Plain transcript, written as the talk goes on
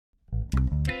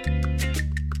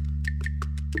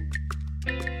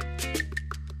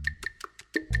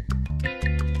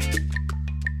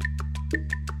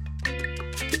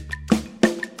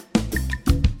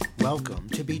Welcome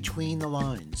to Between the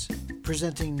Lines,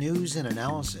 presenting news and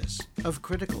analysis of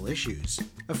critical issues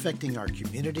affecting our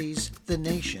communities, the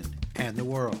nation, and the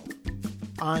world.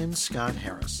 I'm Scott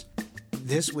Harris.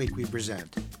 This week we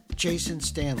present Jason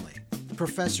Stanley,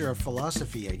 professor of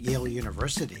philosophy at Yale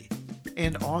University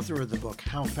and author of the book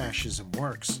How Fascism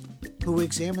Works, who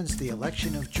examines the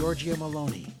election of Giorgia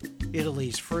Meloni,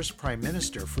 Italy's first prime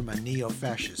minister from a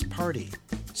neo-fascist party,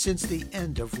 since the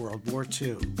end of World War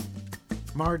II.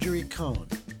 Marjorie Cohn,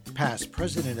 past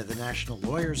president of the National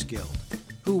Lawyers Guild,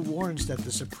 who warns that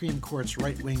the Supreme Court's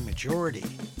right-wing majority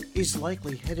is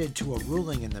likely headed to a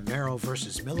ruling in the Merrill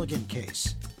versus Milligan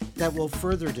case that will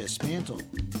further dismantle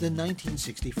the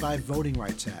 1965 Voting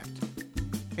Rights Act.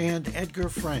 And Edgar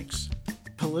Franks,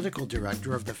 political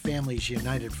director of the Families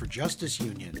United for Justice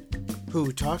Union,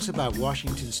 who talks about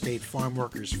Washington state farm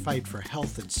workers' fight for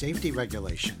health and safety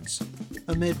regulations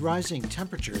amid rising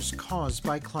temperatures caused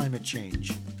by climate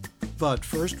change. But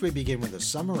first we begin with a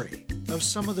summary of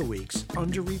some of the week's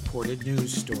underreported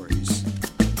news stories.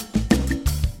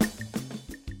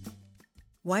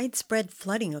 Widespread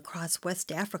flooding across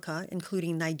West Africa,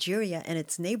 including Nigeria and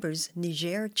its neighbors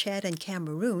Niger, Chad, and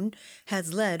Cameroon,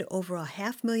 has led over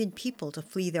 500,000 people to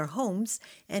flee their homes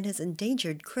and has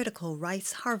endangered critical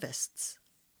rice harvests.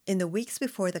 In the weeks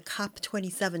before the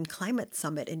COP27 climate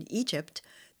summit in Egypt,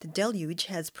 the deluge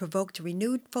has provoked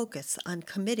renewed focus on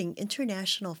committing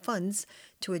international funds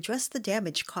to address the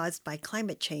damage caused by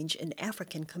climate change in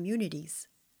African communities.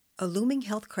 A looming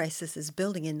health crisis is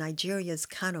building in Nigeria's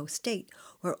Kano state,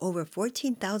 where over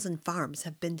 14,000 farms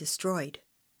have been destroyed.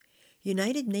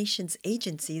 United Nations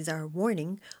agencies are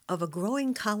warning of a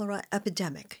growing cholera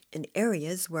epidemic in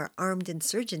areas where armed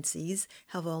insurgencies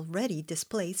have already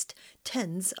displaced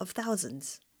tens of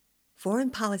thousands. Foreign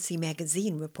Policy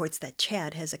magazine reports that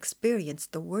Chad has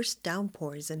experienced the worst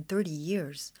downpours in 30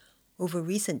 years. Over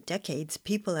recent decades,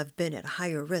 people have been at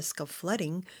higher risk of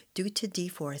flooding due to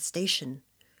deforestation.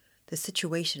 The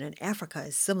situation in Africa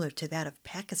is similar to that of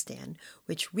Pakistan,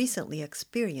 which recently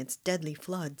experienced deadly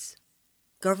floods.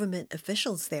 Government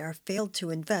officials there failed to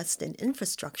invest in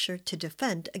infrastructure to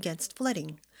defend against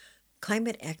flooding.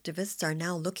 Climate activists are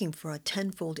now looking for a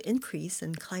tenfold increase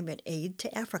in climate aid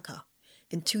to Africa.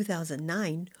 In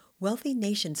 2009, wealthy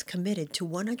nations committed to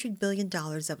 $100 billion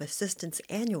of assistance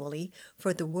annually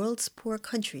for the world's poor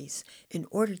countries in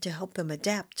order to help them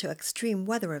adapt to extreme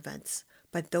weather events,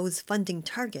 but those funding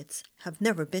targets have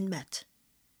never been met.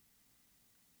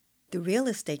 The real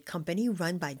estate company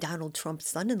run by Donald Trump's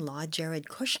son-in-law, Jared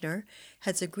Kushner,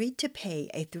 has agreed to pay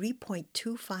a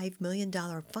 $3.25 million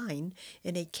fine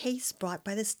in a case brought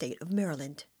by the state of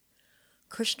Maryland.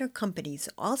 Kushner companies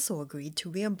also agreed to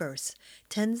reimburse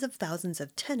tens of thousands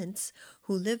of tenants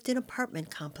who lived in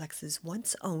apartment complexes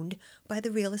once owned by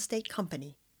the real estate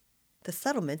company. The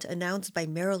settlement, announced by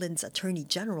Maryland's Attorney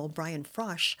General Brian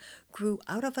Frosh, grew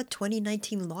out of a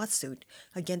 2019 lawsuit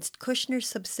against Kushner's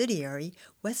subsidiary,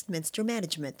 Westminster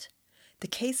Management. The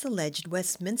case alleged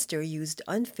Westminster used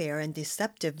unfair and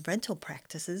deceptive rental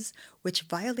practices which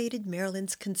violated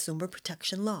Maryland's consumer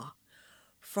protection law.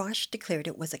 Frosh declared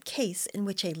it was a case in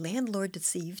which a landlord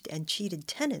deceived and cheated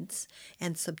tenants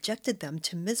and subjected them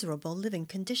to miserable living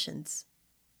conditions.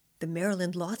 The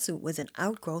Maryland lawsuit was an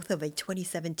outgrowth of a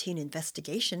 2017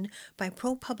 investigation by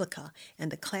ProPublica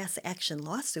and the class action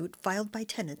lawsuit filed by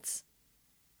tenants.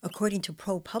 According to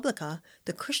ProPublica,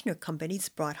 the Kushner companies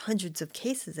brought hundreds of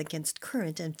cases against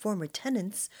current and former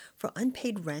tenants for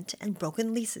unpaid rent and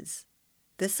broken leases.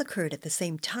 This occurred at the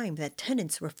same time that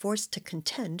tenants were forced to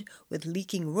contend with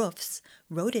leaking roofs,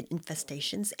 rodent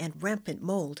infestations, and rampant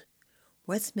mold.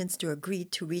 Westminster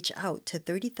agreed to reach out to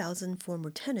 30,000 former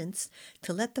tenants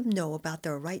to let them know about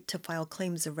their right to file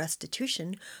claims of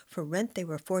restitution for rent they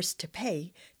were forced to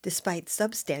pay despite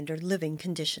substandard living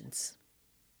conditions.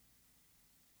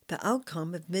 The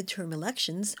outcome of midterm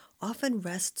elections often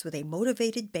rests with a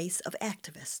motivated base of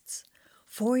activists.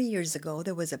 4 years ago,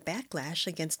 there was a backlash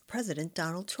against President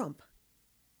Donald Trump.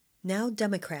 Now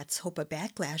Democrats hope a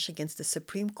backlash against the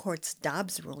Supreme Court's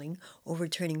Dobbs ruling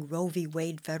overturning Roe v.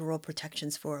 Wade federal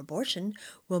protections for abortion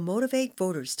will motivate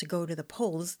voters to go to the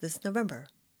polls this November.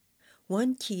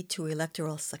 One key to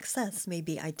electoral success may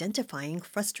be identifying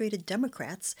frustrated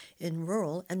Democrats in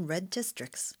rural and red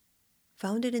districts.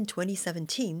 Founded in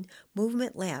 2017,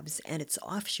 Movement Labs and its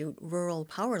offshoot Rural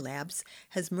Power Labs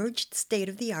has merged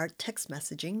state-of-the-art text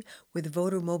messaging with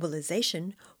voter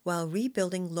mobilization while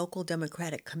rebuilding local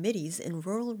Democratic committees in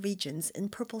rural regions in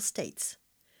purple states.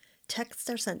 texts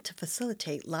are sent to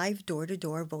facilitate live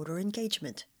door-to-door voter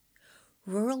engagement.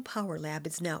 Rural Power Lab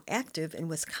is now active in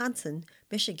Wisconsin,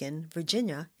 Michigan,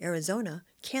 Virginia, Arizona,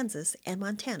 Kansas, and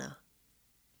Montana.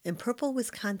 In purple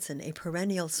Wisconsin, a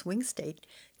perennial swing state,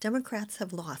 Democrats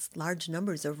have lost large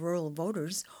numbers of rural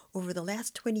voters over the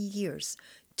last 20 years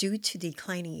due to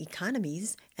declining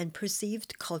economies and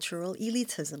perceived cultural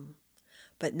elitism.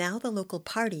 But now the local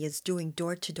party is doing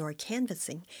door-to-door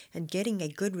canvassing and getting a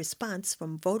good response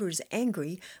from voters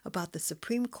angry about the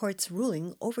Supreme Court's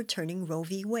ruling overturning Roe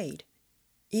v. Wade.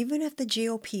 Even if the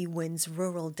GOP wins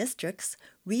rural districts,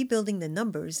 rebuilding the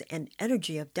numbers and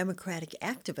energy of Democratic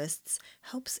activists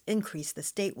helps increase the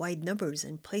statewide numbers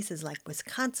in places like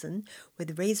Wisconsin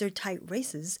with razor-tight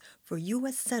races for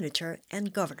U.S. Senator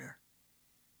and Governor.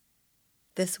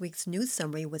 This week's news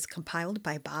summary was compiled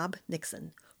by Bob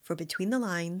Nixon. For Between the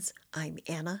Lines, I'm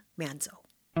Anna Manzo.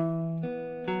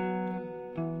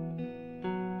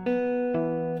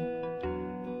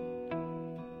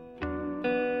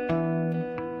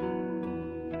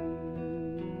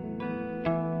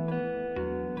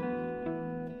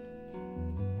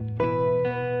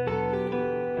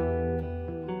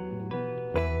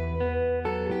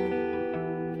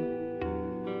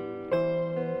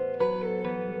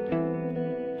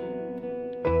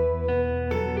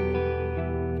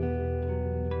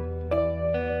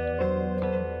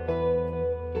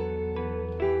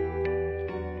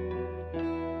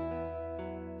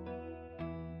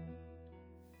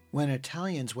 When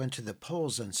Italians went to the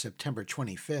polls on September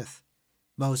 25th,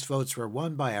 most votes were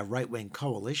won by a right-wing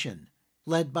coalition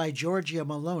led by Giorgia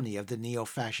Meloni of the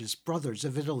neo-fascist Brothers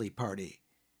of Italy party,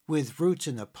 with roots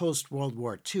in the post-World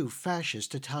War II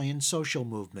fascist Italian social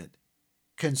movement.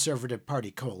 Conservative Party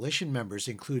coalition members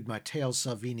include Matteo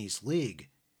Salvini's League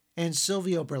and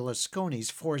Silvio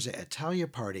Berlusconi's Forza Italia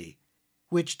party,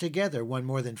 which together won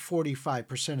more than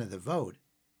 45% of the vote,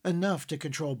 enough to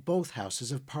control both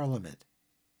houses of parliament.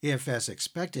 If, as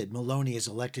expected, Meloni is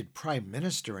elected prime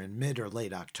minister in mid or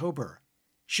late October,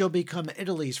 she'll become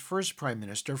Italy's first prime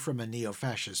minister from a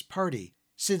neo-fascist party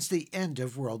since the end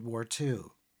of World War II.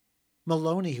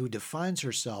 Meloni, who defines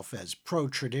herself as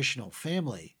pro-traditional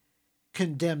family,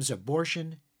 condemns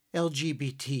abortion,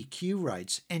 LGBTQ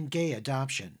rights, and gay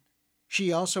adoption.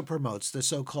 She also promotes the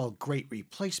so-called Great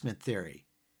Replacement theory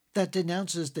that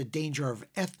denounces the danger of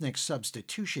ethnic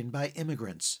substitution by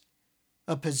immigrants,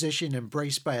 a position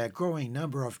embraced by a growing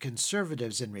number of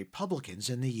conservatives and Republicans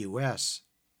in the U.S.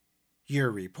 Your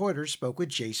reporter spoke with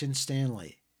Jason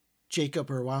Stanley, Jacob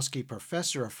Berwowski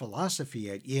Professor of Philosophy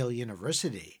at Yale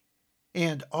University,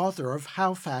 and author of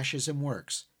How Fascism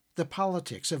Works, The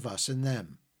Politics of Us and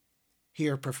Them.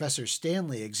 Here, Professor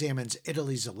Stanley examines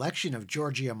Italy's election of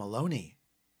Giorgia Meloni,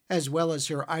 as well as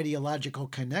her ideological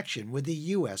connection with the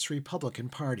U.S. Republican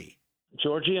Party.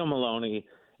 Giorgia Meloni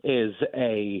is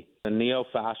a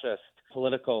neo-fascist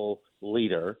political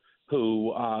leader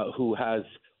who has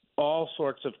all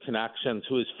sorts of connections,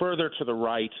 who is further to the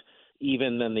right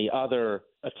even than the other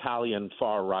Italian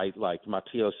far right like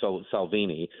Matteo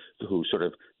Salvini, who sort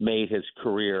of made his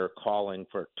career calling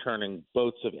for turning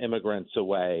boats of immigrants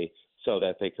away so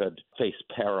that they could face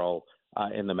peril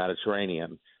in the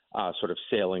Mediterranean, sort of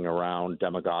sailing around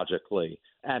demagogically.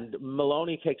 And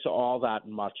Meloni takes all that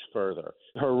much further.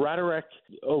 Her rhetoric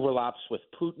overlaps with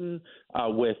Putin,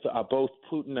 with both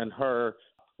Putin and her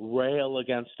rail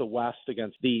against the West,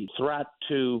 against the threat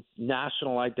to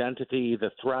national identity, the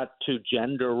threat to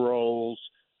gender roles.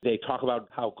 They talk about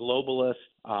how globalists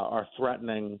are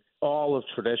threatening all of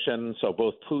tradition. So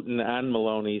both Putin and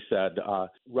Meloni said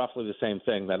roughly the same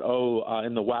thing, that,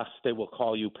 in the West, they will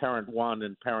call you parent one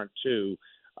and parent two.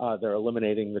 They're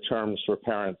eliminating the terms for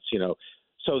parents,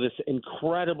 So this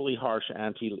incredibly harsh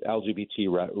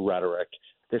anti-LGBT rhetoric,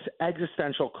 this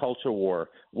existential culture war,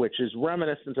 which is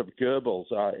reminiscent of Goebbels.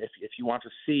 If you want to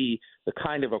see the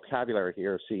kind of vocabulary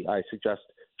here, I suggest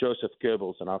Joseph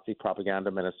Goebbels, a Nazi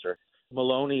propaganda minister.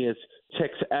 Meloni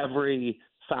ticks every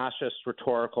fascist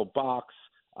rhetorical box.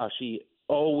 She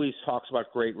always talks about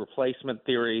great replacement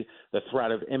theory, the threat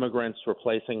of immigrants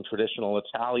replacing traditional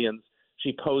Italians.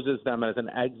 She poses them as an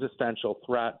existential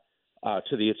threat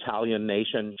to the Italian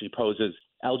nation. She poses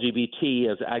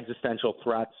LGBT as existential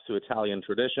threats to Italian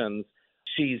traditions.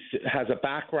 She has a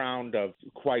background of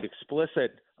quite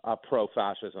explicit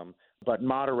pro-fascism, but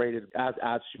moderated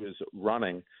as she was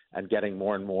running and getting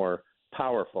more and more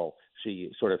powerful.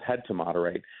 She sort of had to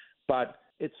moderate. But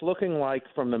it's looking like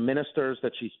from the ministers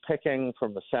that she's picking,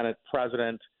 from the Senate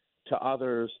president to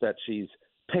others, that she's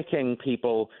picking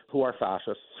people who are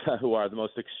fascists, who are the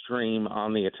most extreme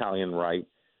on the Italian right.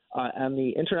 And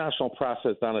the international press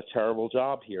has done a terrible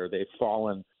job here. They've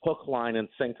fallen hook, line, and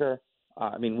sinker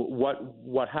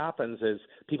What happens is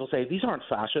people say these aren't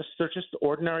fascists; they're just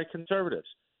ordinary conservatives.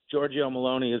 Giorgia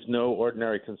Meloni is no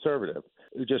ordinary conservative.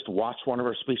 Just watch one of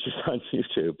her speeches on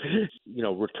YouTube.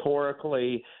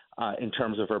 Rhetorically, in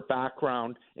terms of her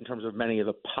background, in terms of many of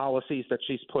the policies that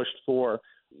she's pushed for.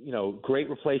 Great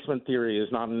replacement theory is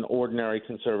not an ordinary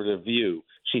conservative view.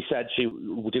 She said she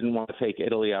didn't want to take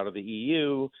Italy out of the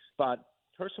EU, but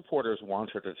her supporters want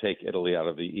her to take Italy out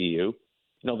of the EU.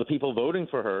 The people voting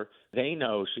for her, they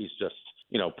know she's just,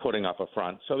 putting up a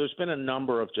front. So there's been a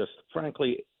number of just,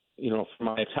 frankly, from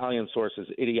my Italian sources,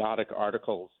 idiotic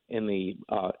articles in the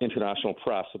international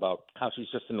press about how she's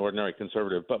just an ordinary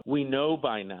conservative. But we know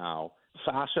by now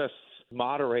fascists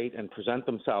moderate and present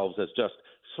themselves as just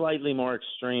slightly more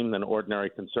extreme than ordinary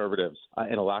conservatives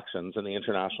in elections, and the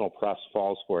international press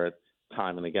falls for it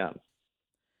time and again.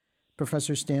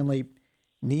 Professor Stanley,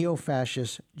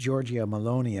 neo-fascist Giorgia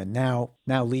Meloni,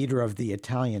 now leader of the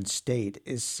Italian state,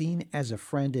 is seen as a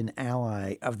friend and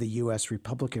ally of the U.S.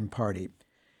 Republican Party.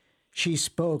 She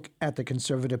spoke at the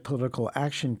Conservative Political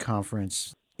Action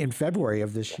Conference in February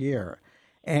of this year,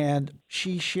 and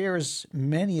she shares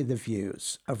many of the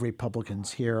views of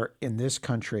Republicans here in this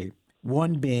country,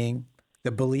 one being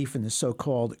the belief in the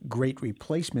so-called Great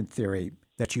Replacement theory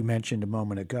that you mentioned a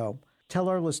moment ago. Tell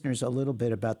our listeners a little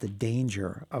bit about the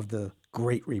danger of the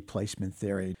Great Replacement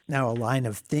theory, now a line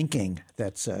of thinking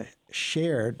that's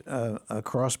shared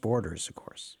across borders, of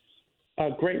course.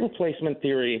 Great Replacement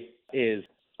theory is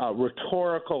a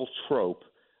rhetorical trope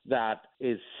that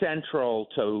is central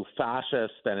to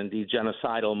fascist and indeed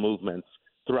genocidal movements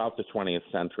throughout the 20th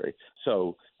century.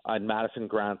 So in Madison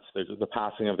Grant's The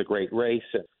Passing of the Great Race,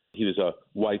 he was a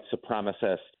white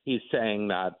supremacist. He's saying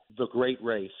that the Great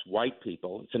Race, white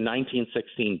people, it's a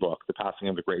 1916 book, The Passing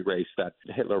of the Great Race, that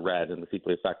Hitler read and was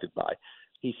deeply affected by.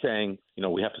 He's saying,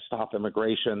 we have to stop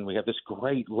immigration. We have this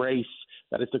great race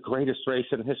that is the greatest race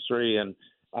in history, and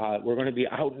we're going to be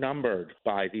outnumbered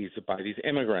by these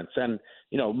immigrants. And,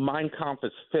 Mein Kampf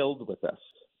is filled with this.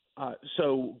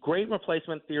 So Great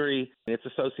Replacement theory, it's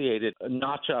associated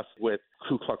not just with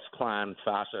Ku Klux Klan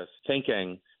fascist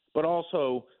thinking, but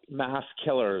also mass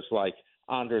killers like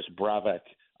Anders Breivik.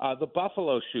 The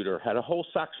Buffalo shooter had a whole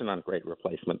section on Great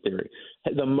Replacement theory.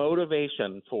 The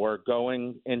motivation for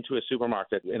going into a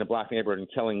supermarket in a black neighborhood and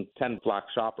killing 10 black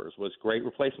shoppers was Great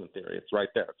Replacement theory. It's right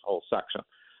there. It's a whole section.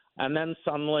 And then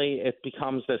suddenly it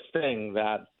becomes this thing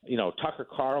that, Tucker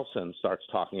Carlson starts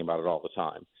talking about it all the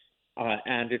time.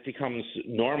 And it becomes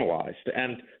normalized.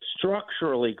 And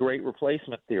structurally, Great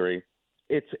Replacement theory,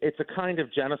 it's a kind of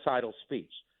genocidal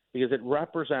speech because it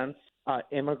represents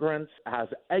immigrants as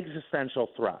existential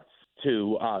threats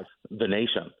to the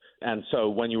nation. And so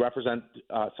when you represent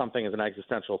something as an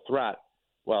existential threat,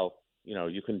 well,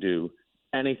 you can do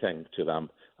anything to them.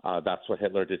 That's what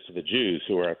Hitler did to the Jews,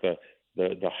 who were at the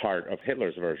heart of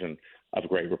Hitler's version of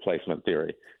Great Replacement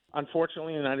theory.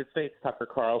 Unfortunately, in the United States, Tucker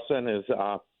Carlson is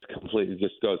completely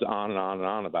just goes on and on and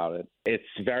on about it. It's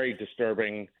very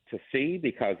disturbing to see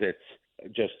because it's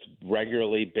just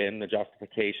regularly been the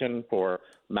justification for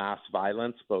mass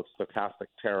violence, both stochastic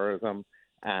terrorism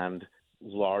and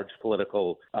large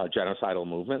political genocidal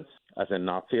movements, as in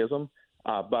Nazism.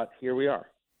 But here we are.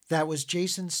 That was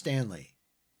Jason Stanley,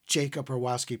 Jacob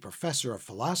Orwowski Professor of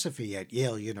Philosophy at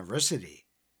Yale University,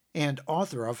 and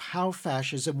author of How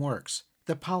Fascism Works,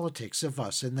 The Politics of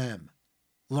Us and Them.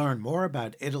 Learn more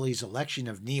about Italy's election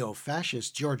of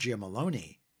neo-fascist Giorgia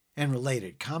Meloni and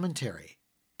related commentary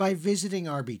by visiting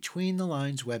our Between the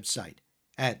Lines website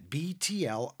at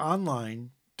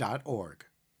btlonline.org.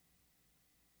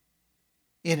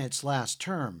 In its last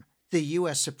term, the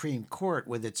U.S. Supreme Court,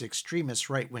 with its extremist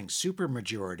right-wing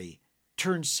supermajority,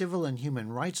 turned civil and human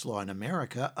rights law in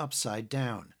America upside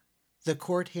down. The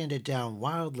court handed down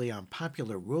wildly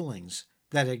unpopular rulings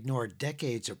that ignored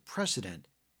decades of precedent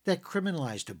that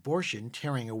criminalized abortion,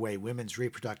 tearing away women's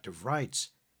reproductive rights,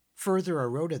 further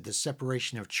eroded the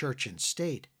separation of church and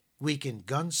state, weakened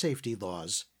gun safety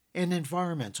laws, and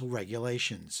environmental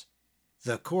regulations.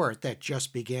 The court that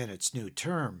just began its new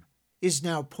term is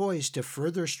now poised to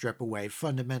further strip away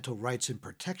fundamental rights and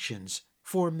protections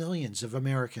for millions of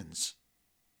Americans.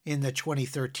 In the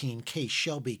 2013 case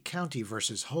Shelby County v.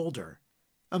 Holder,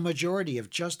 a majority of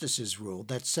justices ruled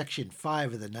that Section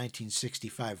 5 of the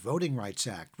 1965 Voting Rights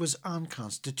Act was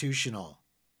unconstitutional,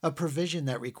 a provision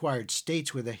that required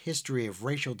states with a history of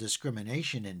racial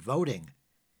discrimination in voting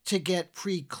to get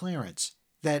pre-clearance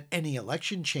that any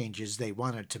election changes they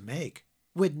wanted to make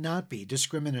would not be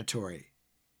discriminatory.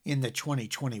 In the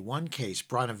 2021 case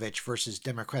Brnovich v.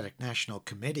 Democratic National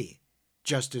Committee,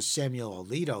 Justice Samuel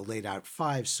Alito laid out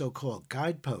 5 so-called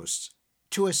guideposts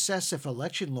to assess if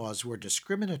election laws were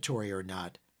discriminatory or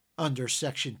not under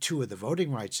Section 2 of the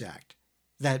Voting Rights Act,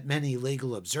 that many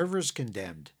legal observers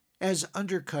condemned as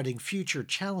undercutting future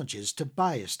challenges to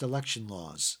biased election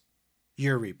laws.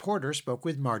 Your reporter spoke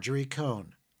with Marjorie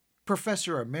Cohn,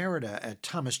 professor emerita at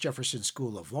Thomas Jefferson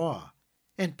School of Law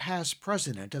and past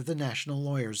president of the National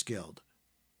Lawyers Guild.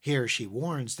 Here she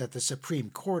warns that the Supreme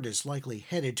Court is likely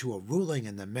headed to a ruling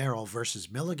in the Merrill v.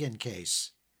 Milligan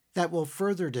case that will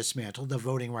further dismantle the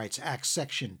Voting Rights Act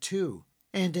Section 2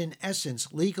 and, in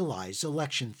essence, legalize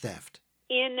election theft.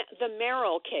 In the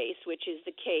Merrill case, which is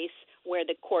the case where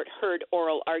the court heard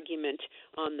oral argument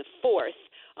on the 4th,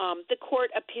 the court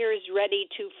appears ready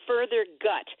to further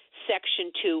gut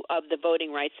Section 2 of the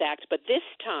Voting Rights Act, but this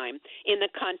time in the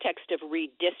context of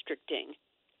redistricting.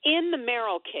 In the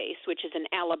Merrill case, which is an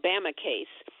Alabama case,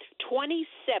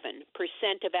 27%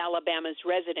 of Alabama's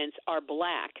residents are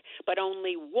black, but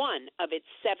only one of its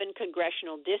 7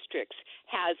 congressional districts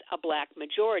has a black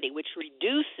majority, which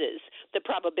reduces the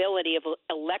probability of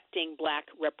electing black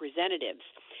representatives.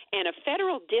 And a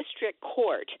federal district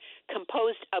court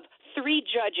composed of 3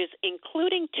 judges,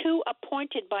 including 2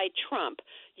 appointed by Trump,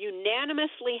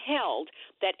 unanimously held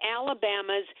that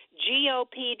Alabama's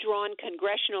GOP-drawn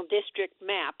congressional district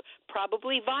map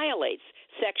probably violates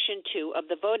Section 2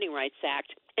 of the Voting Rights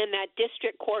Act, and that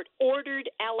district court ordered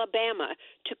Alabama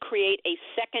to create a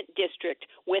second district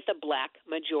with a black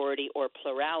majority or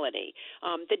plurality.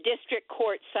 The district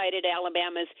court cited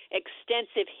Alabama's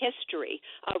extensive history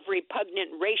of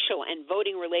repugnant racial and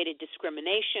voting-related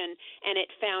discrimination, and it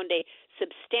found a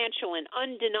substantial and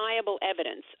undeniable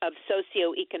evidence of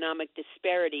socioeconomic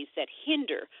disparities that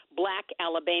hinder black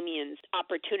Alabamians'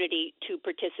 opportunity to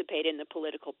participate in the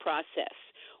political process.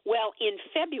 Well, in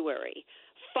February,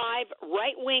 5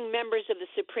 right-wing members of the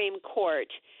Supreme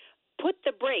Court put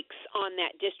the brakes on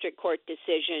that district court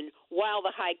decision while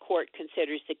the high court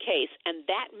considers the case, and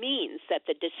that means that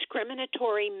the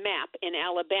discriminatory map in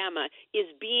Alabama is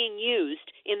being used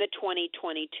in the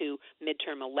 2022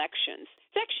 midterm elections.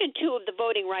 Section 2 of the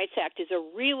Voting Rights Act is a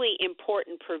really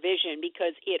important provision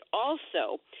because it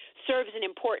also serves an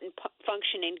important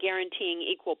function in guaranteeing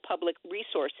equal public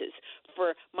resources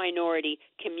for minority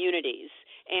communities.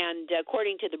 And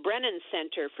according to the Brennan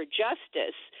Center for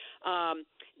Justice,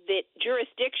 that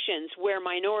jurisdictions where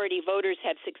minority voters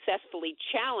have successfully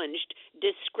challenged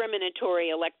discriminatory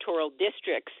electoral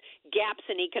districts, gaps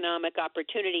in economic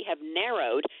opportunity have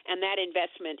narrowed, and that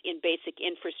investment in basic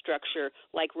infrastructure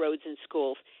like roads and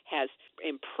schools has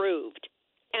improved.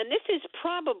 And this is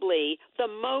probably the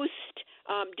most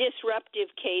disruptive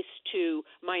case to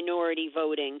minority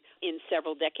voting in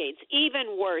several decades,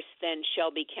 even worse than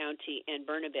Shelby County and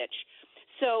Brnovich.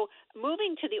 So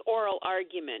moving to the oral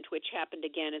argument, which happened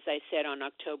again, as I said, on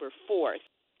October 4th,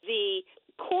 the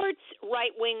court's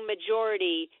right-wing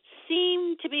majority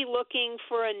seemed to be looking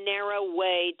for a narrow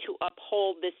way to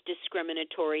uphold this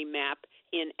discriminatory map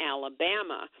in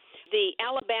Alabama. The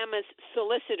Alabama's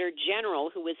Solicitor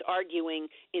General, who was arguing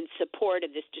in support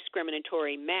of this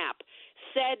discriminatory map,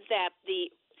 said that the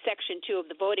Section 2 of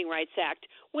the Voting Rights Act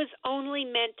was only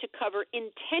meant to cover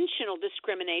intentional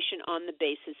discrimination on the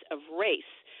basis of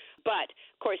race. But,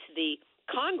 of course, the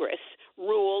Congress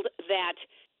ruled that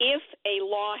if a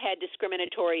law had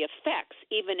discriminatory effects,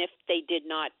 even if they did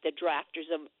not, the drafters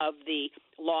of the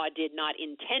law did not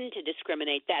intend to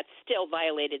discriminate, that still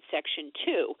violated Section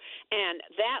 2. And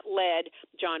that led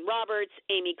John Roberts,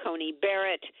 Amy Coney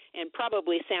Barrett, and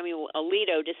probably Samuel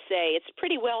Alito to say it's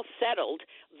pretty well settled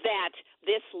that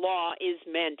this law is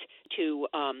meant to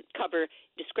cover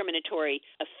discriminatory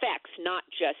effects, not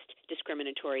just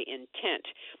discriminatory intent.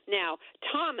 Now,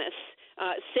 Thomas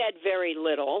said very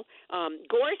little.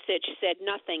 Gorsuch said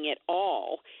nothing at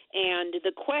all. And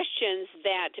the questions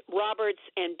that Roberts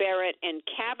and Barrett and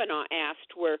Kavanaugh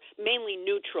asked were mainly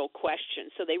neutral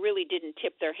questions, so they really didn't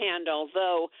tip their hand,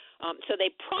 although so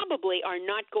they probably are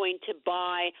not going to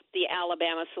buy the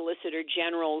Alabama Solicitor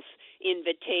General's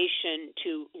invitation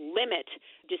to limit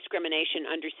discrimination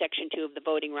under Section 2 of the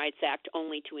Voting Rights Act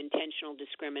only to intentional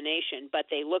discrimination, but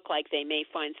they look like they may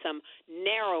find some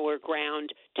narrower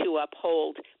ground to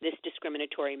uphold this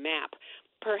discriminatory map.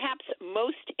 Perhaps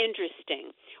most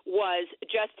interesting was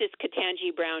Justice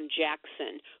Ketanji Brown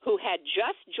Jackson, who had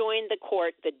just joined the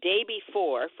court the day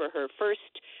before for her first,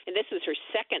 and this was her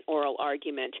second oral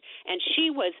argument, and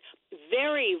she was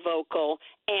very vocal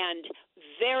and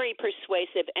very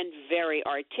persuasive and very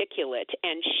articulate.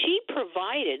 And she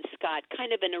provided, Scott,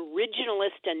 kind of an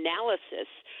originalist analysis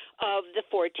of the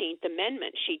 14th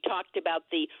Amendment. She talked about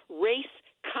the race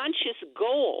conscious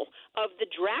goal of the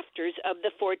drafters of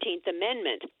the 14th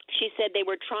Amendment. She said they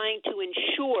were trying to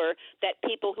ensure that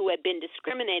people who had been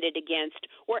discriminated against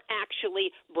were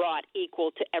actually brought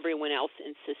equal to everyone else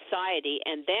in society.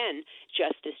 And then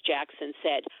Justice Jackson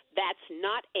said, that's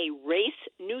not a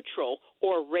race-neutral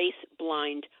or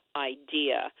race-blind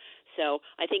idea. So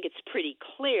I think it's pretty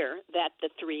clear that the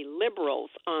three liberals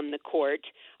on the court,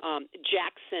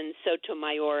 Jackson,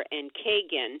 Sotomayor, and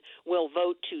Kagan, will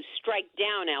vote to strike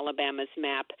down Alabama's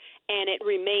map, and it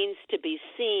remains to be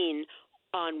seen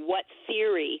on what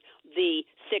theory the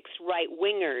six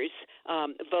right-wingers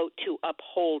vote to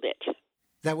uphold it.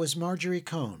 That was Marjorie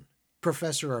Cohn,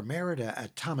 professor emerita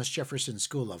at Thomas Jefferson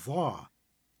School of Law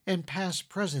and past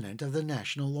president of the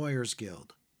National Lawyers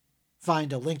Guild.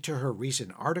 Find a link to her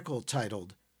recent article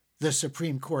titled, "The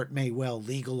Supreme Court May Well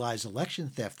Legalize Election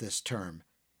Theft This Term,"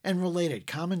 and related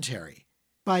commentary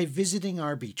by visiting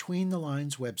our Between the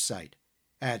Lines website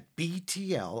at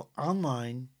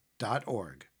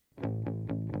btlonline.org.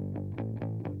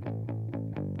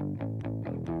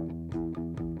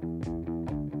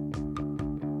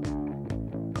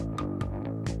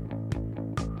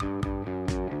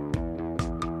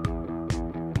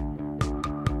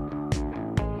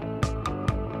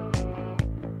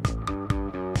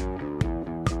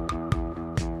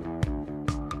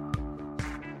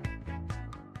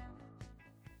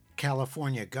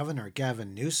 California Governor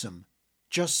Gavin Newsom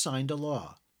just signed a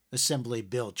law, Assembly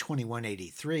Bill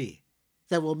 2183,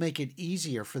 that will make it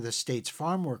easier for the state's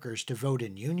farm workers to vote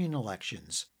in union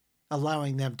elections,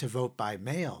 allowing them to vote by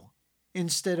mail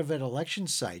instead of at election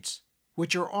sites,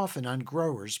 which are often on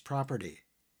growers' property.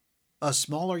 A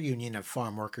smaller union of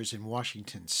farm workers in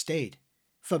Washington state,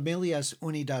 Familias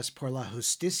Unidas por la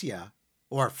Justicia,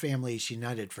 or Families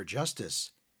United for Justice,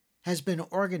 has been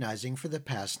organizing for the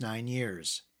past 9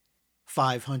 years.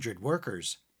 500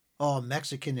 workers, all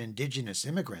Mexican indigenous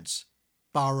immigrants,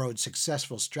 borrowed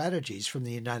successful strategies from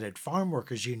the United Farm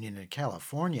Workers Union in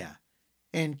California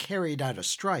and carried out a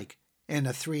strike and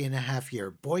a 3.5-year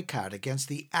boycott against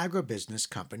the agribusiness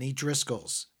company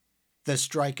Driscoll's. The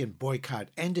strike and boycott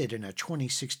ended in a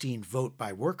 2016 vote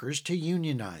by workers to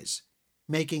unionize,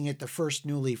 making it the first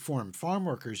newly formed farm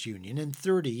workers union in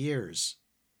 30 years.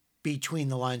 Between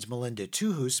the Lines' Melinda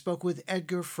Tuhu spoke with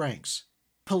Edgar Franks,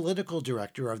 political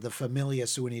director of the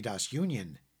Familias Unidas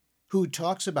Union, who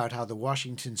talks about how the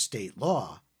Washington state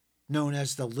law, known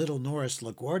as the Little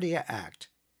Norris-LaGuardia Act,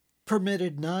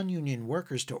 permitted non-union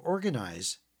workers to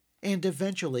organize and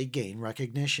eventually gain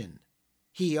recognition.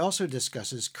 He also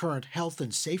discusses current health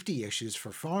and safety issues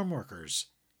for farm workers,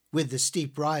 with the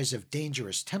steep rise of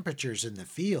dangerous temperatures in the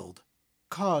field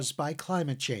caused by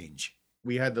climate change.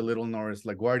 We had the Little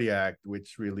Norris-LaGuardia Act,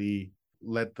 which really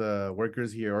let the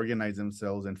workers here organize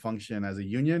themselves and function as a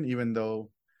union, even though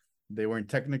they weren't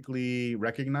technically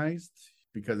recognized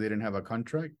because they didn't have a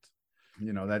contract.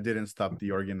 That didn't stop the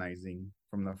organizing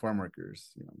from the farm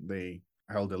workers. They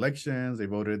held elections, they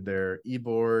voted their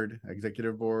e-board,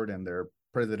 executive board, and their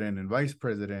president and vice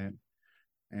president,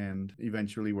 and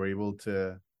eventually were able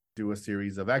to do a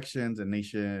series of actions and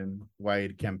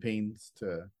nationwide campaigns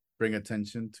to bring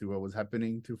attention to what was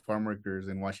happening to farm workers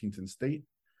in Washington state.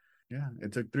 Yeah,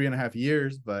 it took 3.5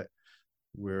 years, but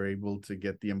we're able to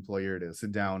get the employer to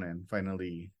sit down and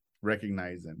finally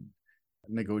recognize and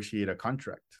negotiate a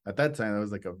contract. At that time, that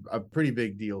was like a pretty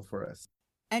big deal for us.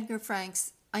 Edgar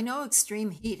Franks, I know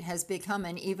extreme heat has become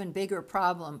an even bigger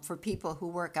problem for people who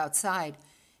work outside,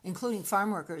 including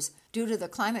farm workers, due to the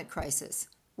climate crisis.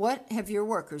 What have your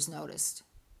workers noticed?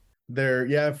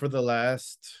 For the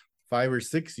last 5 or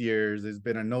 6 years, there's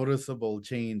been a noticeable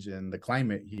change in the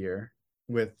climate here,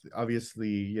 with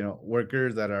obviously,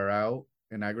 workers that are out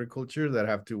in agriculture that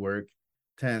have to work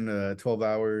 10 to 12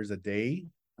 hours a day,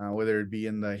 whether it be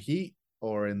in the heat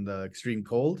or in the extreme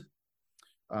cold.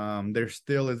 There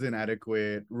still isn't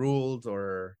adequate rules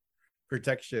or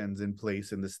protections in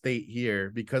place in the state here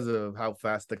because of how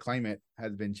fast the climate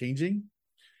has been changing.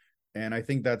 And I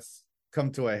think that's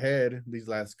come to a head these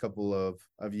last couple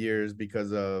of years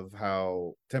because of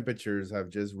how temperatures have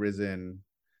just risen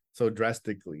so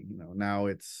drastically. Now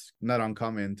it's not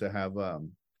uncommon to have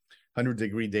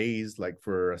 100-degree days like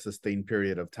for a sustained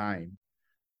period of time.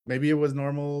 Maybe it was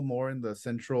normal more in the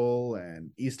central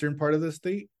and eastern part of the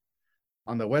state.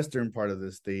 On the western part of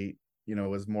the state, it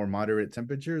was more moderate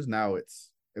temperatures. Now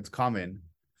it's common.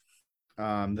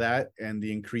 That and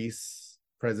the increased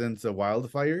presence of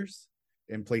wildfires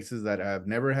in places that have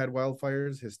never had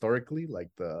wildfires historically, like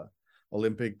the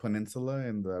Olympic Peninsula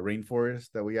and the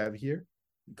rainforest that we have here.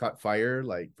 Caught fire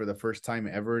like for the first time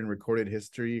ever in recorded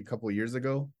history a couple of years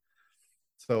ago.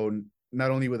 So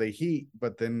not only with the heat,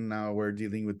 but then now we're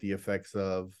dealing with the effects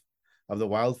of the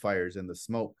wildfires and the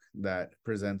smoke that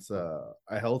presents a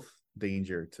health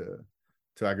danger to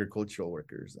agricultural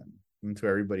workers and to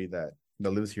everybody that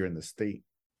lives here in the state.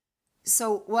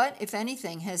 So what, if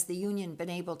anything, has the union been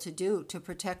able to do to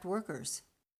protect workers?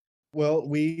 Well,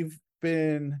 we've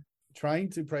been trying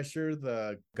to pressure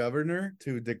the governor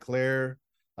to declare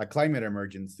a climate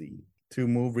emergency, to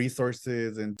move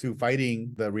resources into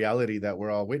fighting the reality that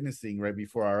we're all witnessing right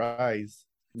before our eyes,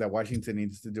 that Washington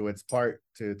needs to do its part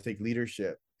to take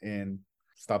leadership in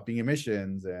stopping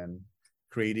emissions and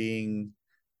creating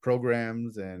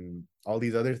programs and all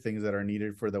these other things that are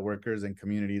needed for the workers and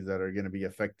communities that are going to be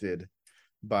affected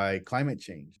by climate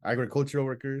change. Agricultural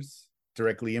workers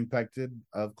directly impacted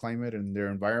of climate and their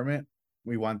environment.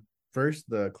 We want first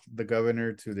the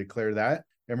governor to declare that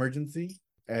emergency.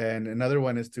 And another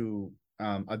one is to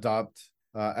adopt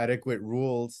adequate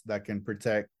rules that can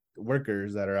protect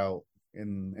workers that are out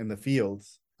in the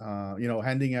fields,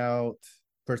 handing out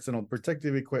personal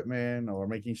protective equipment or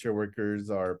making sure workers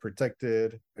are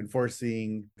protected,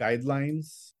 enforcing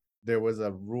guidelines. There was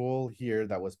a rule here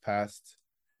that was passed,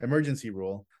 emergency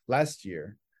rule, last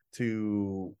year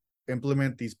to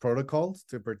implement these protocols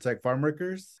to protect farm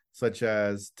workers, such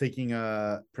as taking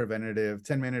a preventative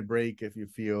 10-minute break if you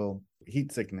feel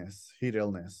heat sickness, heat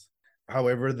illness.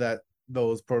 However, that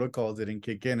those protocols didn't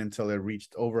kick in until it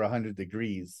reached over 100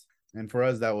 degrees. And for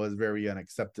us, that was very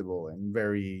unacceptable and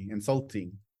very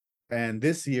insulting. And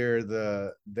this year,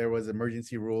 there was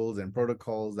emergency rules and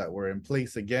protocols that were in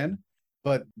place again,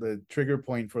 but the trigger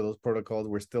point for those protocols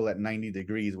were still at 90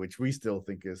 degrees, which we still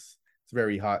think is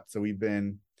very hot. So we've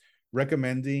been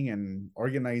recommending and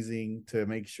organizing to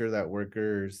make sure that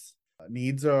workers'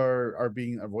 needs our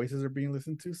voices are being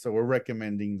listened to. So we're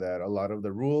recommending that a lot of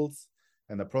the rules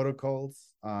and the protocols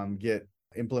get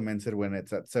implemented when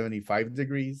it's at 75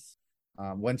 degrees.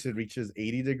 Once it reaches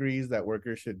 80 degrees, that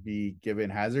workers should be given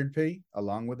hazard pay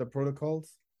along with the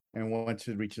protocols. And once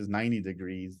it reaches 90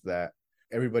 degrees, that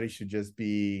everybody should just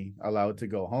be allowed to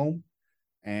go home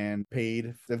and paid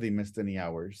if they missed any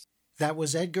hours. That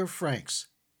was Edgar Franks,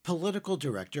 Political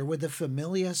Director with the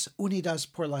Familias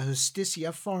Unidas por la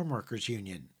Justicia Farm Workers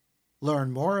Union.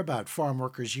 Learn more about Farm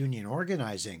Workers Union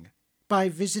organizing by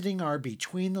visiting our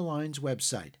Between the Lines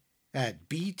website at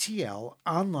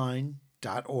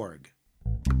btlonline.org.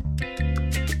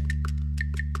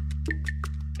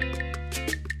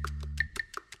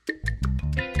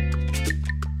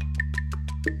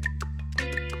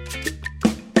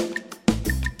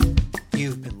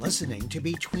 You've been listening to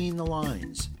Between the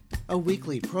Lines, a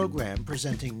weekly program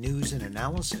presenting news and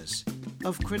analysis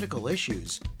of critical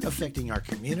issues affecting our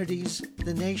communities,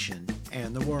 the nation,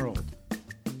 and the world.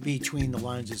 Between the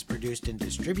Lines is produced and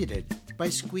distributed by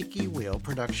Squeaky Wheel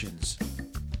Productions.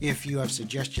 If you have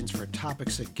suggestions for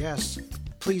topics and guests,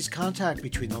 please contact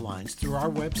Between the Lines through our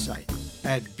website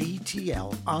at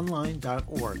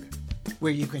btlonline.org,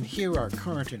 where you can hear our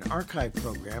current and archive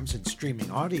programs in streaming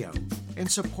audio and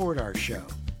support our show.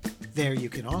 There you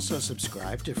can also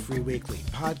subscribe to free weekly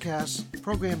podcasts,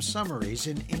 program summaries,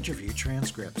 and interview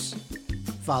transcripts.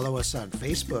 Follow us on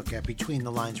Facebook at Between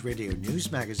the Lines Radio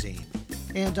News Magazine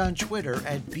and on Twitter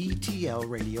at BTL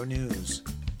Radio News.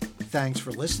 Thanks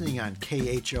for listening on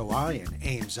KHOI in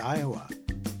Ames, Iowa,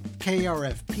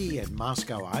 KRFP in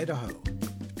Moscow, Idaho,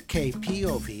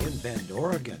 KPOV in Bend,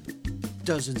 Oregon,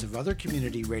 dozens of other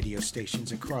community radio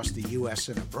stations across the U.S.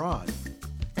 and abroad,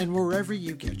 and wherever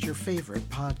you get your favorite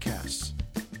podcasts.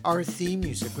 Our theme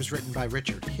music was written by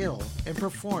Richard Hill and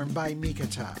performed by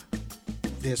Mikata.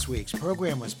 This week's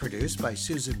program was produced by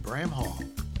Susan Bramhall,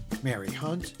 Mary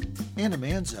Hunt, Anna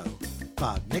Manzo,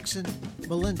 Bob Nixon,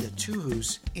 Melinda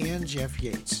Tuhus, and Jeff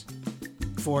Yates.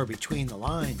 For Between the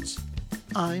Lines,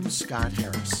 I'm Scott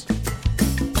Harris.